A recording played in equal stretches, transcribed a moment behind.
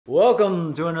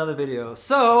Welcome to another video.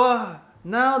 So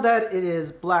now that it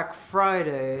is Black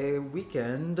Friday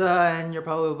weekend and you're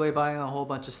probably buying a whole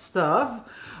bunch of stuff,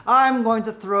 I'm going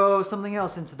to throw something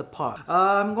else into the pot.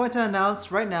 I'm going to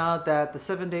announce right now that the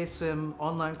 7-Day Swim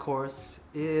online course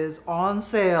is on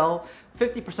sale,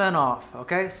 50% off.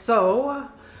 Okay, so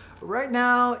right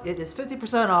now it is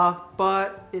 50% off,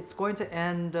 but it's going to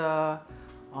end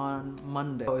on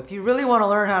Monday. So if you really want to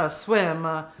learn how to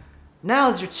swim,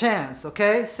 now's your chance,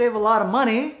 okay? Save a lot of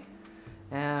money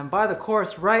and buy the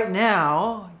course right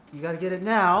now. You gotta get it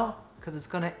now because it's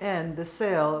gonna end, this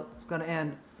sale is gonna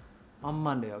end on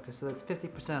Monday, okay? So that's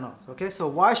 50% off, okay? So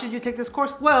why should you take this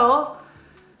course? Well,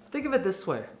 think of it this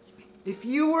way. If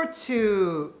you were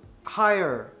to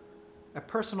hire a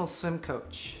personal swim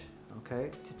coach, okay,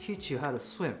 to teach you how to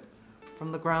swim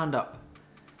from the ground up,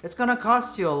 it's gonna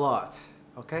cost you a lot,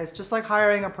 okay? It's just like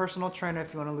hiring a personal trainer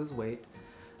if you wanna lose weight.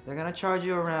 They're gonna charge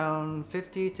you around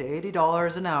 $50 to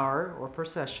 $80 an hour or per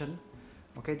session,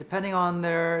 okay, depending on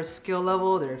their skill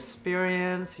level, their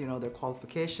experience, you know, their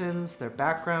qualifications, their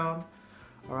background.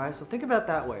 All right, so think about it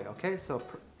that way, okay? So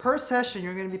per session,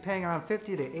 you're gonna be paying around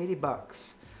 50 to 80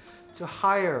 bucks to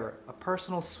hire a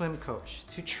personal swim coach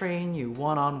to train you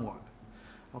one-on-one,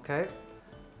 okay?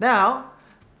 Now,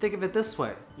 think of it this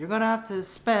way. You're gonna have to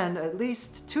spend at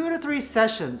least 2 to 3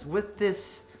 sessions with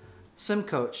this swim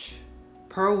coach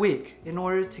per week in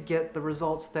order to get the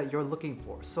results that you're looking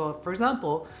for. So for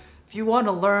example, if you want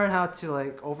to learn how to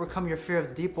like overcome your fear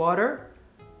of deep water,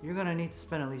 you're gonna need to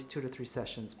spend at least 2 to 3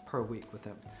 sessions per week with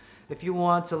them. If you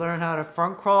want to learn how to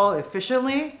front crawl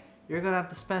efficiently, you're gonna have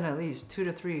to spend at least 2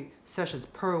 to 3 sessions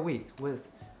per week with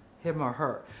him or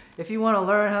her. If you want to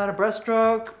learn how to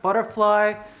breaststroke,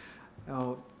 butterfly,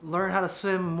 learn how to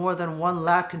swim more than 1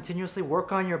 lap continuously,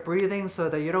 work on your breathing so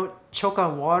that you don't choke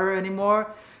on water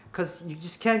anymore, because you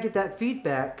just can't get that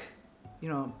feedback, you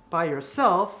know, by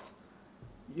yourself,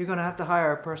 you're gonna have to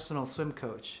hire a personal swim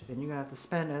coach, and you're gonna have to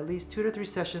spend at least 2 to 3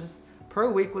 sessions per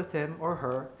week with him or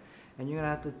her, and you're gonna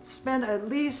have to spend at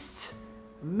least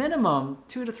minimum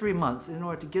 2 to 3 months in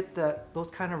order to get those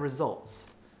kind of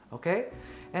results, okay?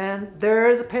 And there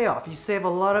is a payoff. You save a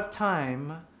lot of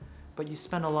time, but you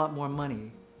spend a lot more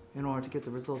money in order to get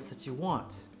the results that you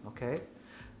want, okay?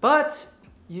 But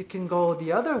you can go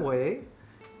the other way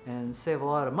and save a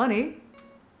lot of money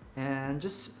and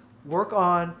just work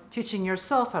on teaching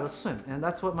yourself how to swim. And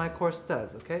that's what my course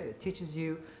does, okay? It teaches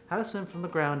you how to swim from the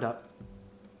ground up.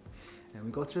 And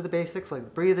we go through the basics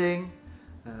like breathing,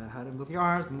 how to move your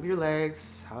arms, move your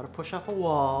legs, how to push off a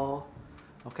wall.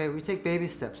 Okay, we take baby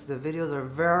steps. The videos are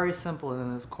very simple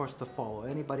in this course to follow.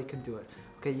 Anybody can do it.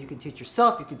 Okay, you can teach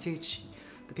yourself, you can teach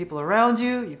the people around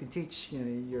you, you can teach, you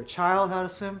know, your child how to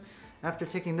swim after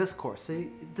taking this course. So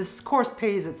this course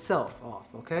pays itself off,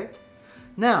 okay?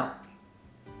 Now,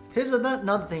 here's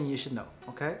another thing you should know,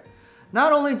 okay?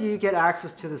 Not only do you get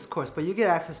access to this course, but you get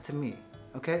access to me,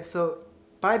 okay? So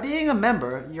by being a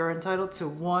member, you're entitled to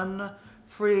 1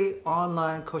 free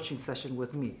online coaching session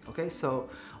with me, okay? So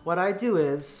what I do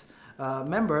is,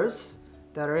 members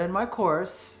that are in my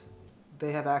course,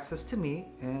 they have access to me,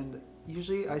 and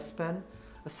usually I spend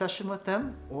a session with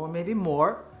them, or maybe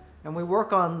more, and we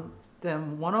work on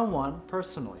them one-on-one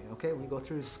personally, okay? We go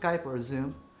through Skype or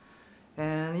Zoom,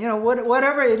 and you know,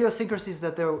 whatever idiosyncrasies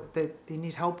that they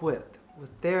need help with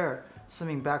their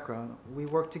swimming background, we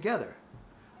work together,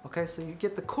 okay? So you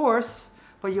get the course,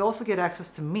 but you also get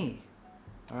access to me,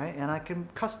 all right? And I can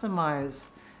customize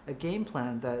a game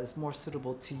plan that is more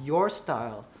suitable to your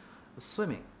style of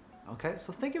swimming, okay?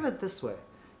 So think of it this way.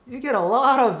 You get a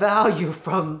lot of value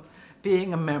from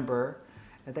being a member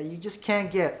that you just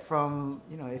can't get from,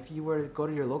 you know, if you were to go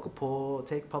to your local pool,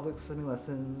 take public swimming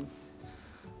lessons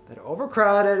that are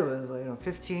overcrowded with, you know,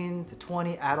 15 to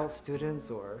 20 adult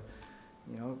students, or,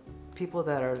 you know, people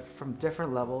that are from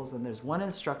different levels, and there's one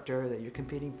instructor that you're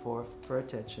competing for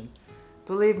attention.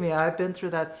 Believe me, I've been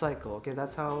through that cycle, okay?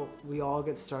 That's how we all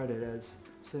get started as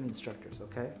swim instructors,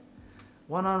 okay?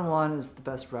 One-on-one is the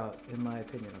best route, in my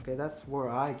opinion, okay? That's where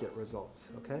I get results,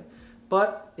 okay?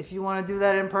 But if you want to do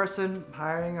that in person,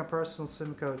 hiring a personal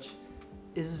swim coach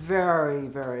is very,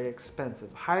 very expensive.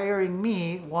 Hiring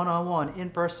me one-on-one in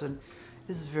person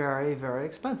is very, very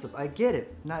expensive. I get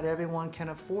it. Not everyone can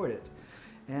afford it.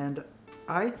 And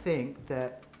I think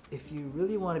that if you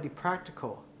really want to be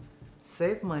practical,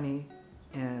 save money,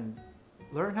 and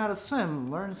learn how to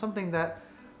swim, learn something that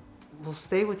will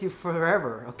stay with you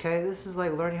forever, okay? This is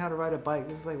like learning how to ride a bike.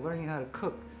 This is like learning how to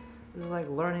cook. This is like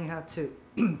learning how to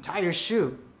tie your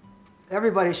shoe.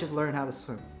 Everybody should learn how to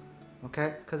swim,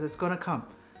 okay? Because it's going to come.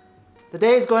 The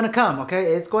day is going to come,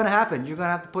 okay? It's going to happen. You're going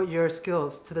to have to put your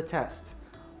skills to the test.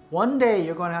 One day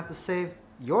you're going to have to save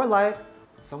your life,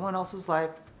 someone else's life,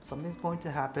 something's going to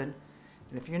happen.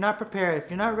 And if you're not prepared, if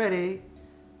you're not ready,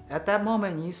 at that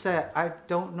moment you say, I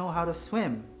don't know how to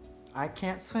swim, I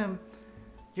can't swim,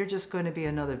 you're just going to be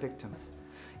another victim.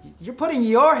 You're putting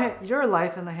your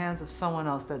life in the hands of someone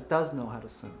else that does know how to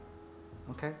swim.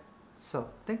 Okay? So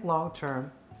think long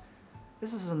term.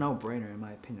 This is a no-brainer in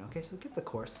my opinion. Okay, so get the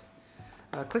course.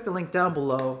 Click the link down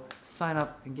below to sign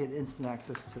up and get instant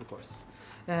access to the course.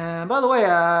 And by the way,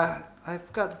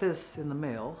 I've got this in the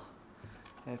mail.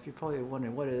 If you're probably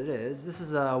wondering what it is, this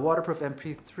is a waterproof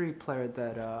MP3 player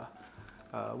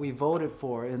that we voted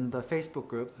for in the Facebook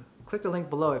group. Click the link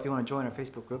below if you want to join our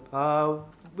Facebook group.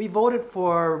 We voted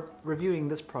for reviewing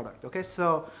this product. Okay,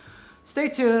 so stay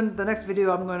tuned. The next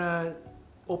video I'm going to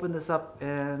open this up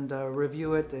and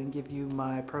review it and give you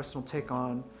my personal take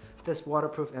on this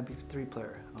waterproof MP3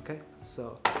 player. Okay,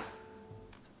 so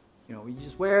you know, you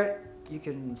just wear it, you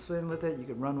can swim with it, you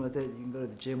can run with it, you can go to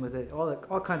the gym with it,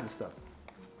 all kinds of stuff.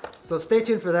 So stay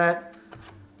tuned for that,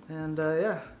 and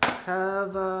yeah,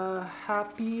 have a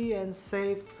happy and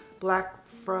safe Black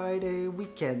Friday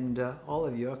weekend, all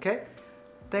of you. Okay,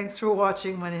 thanks for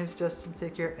watching. My name is Justin.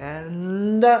 Take care,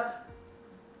 and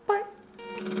bye.